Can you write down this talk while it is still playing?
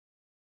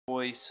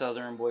Boy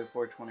Southern Boy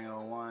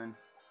 42001.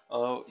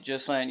 Oh,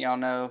 just letting y'all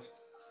know,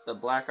 the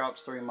Black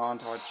Ops 3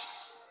 montage,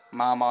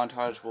 my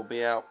montage will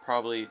be out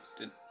probably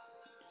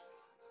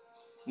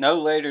no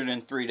later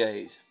than 3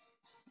 days.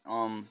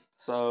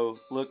 So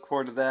look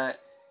forward to that.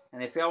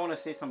 And if y'all want to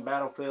see some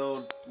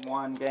Battlefield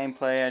 1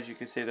 gameplay, as you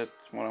can see, that's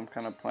what I'm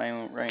kind of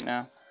playing with right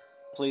now.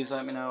 Please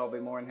let me know. I'll be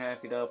more than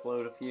happy to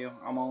upload a few.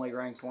 I'm only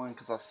ranked 1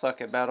 because I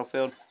suck at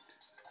Battlefield.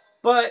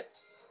 But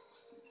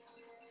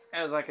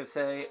as I could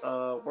say,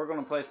 we're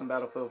going to play some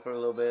Battlefield for a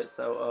little bit.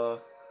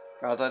 So,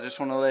 guys, I just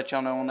want to let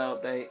y'all know on the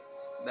update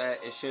that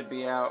it should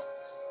be out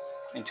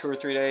in 2 or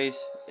 3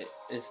 days.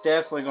 It's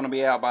definitely going to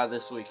be out by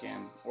this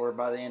weekend, or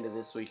by the end of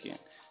this weekend.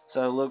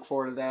 So, look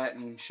forward to that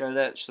and show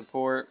that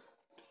support.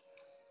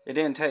 It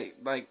didn't take,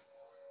 like,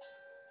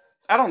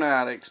 I don't know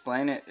how to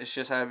explain it. It's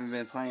just I haven't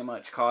been playing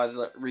much COD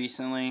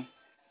recently.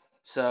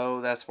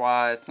 So, that's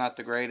why it's not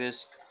the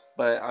greatest.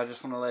 But I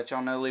just want to let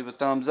y'all know, leave a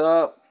thumbs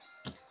up,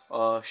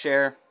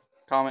 share,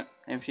 comment,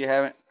 and if you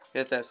haven't,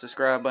 hit that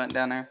subscribe button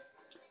down there.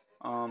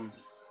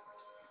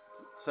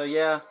 So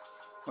yeah,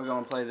 we're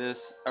gonna play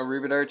this.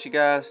 Arrivederci,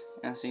 guys,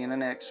 and see you in the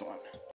next one.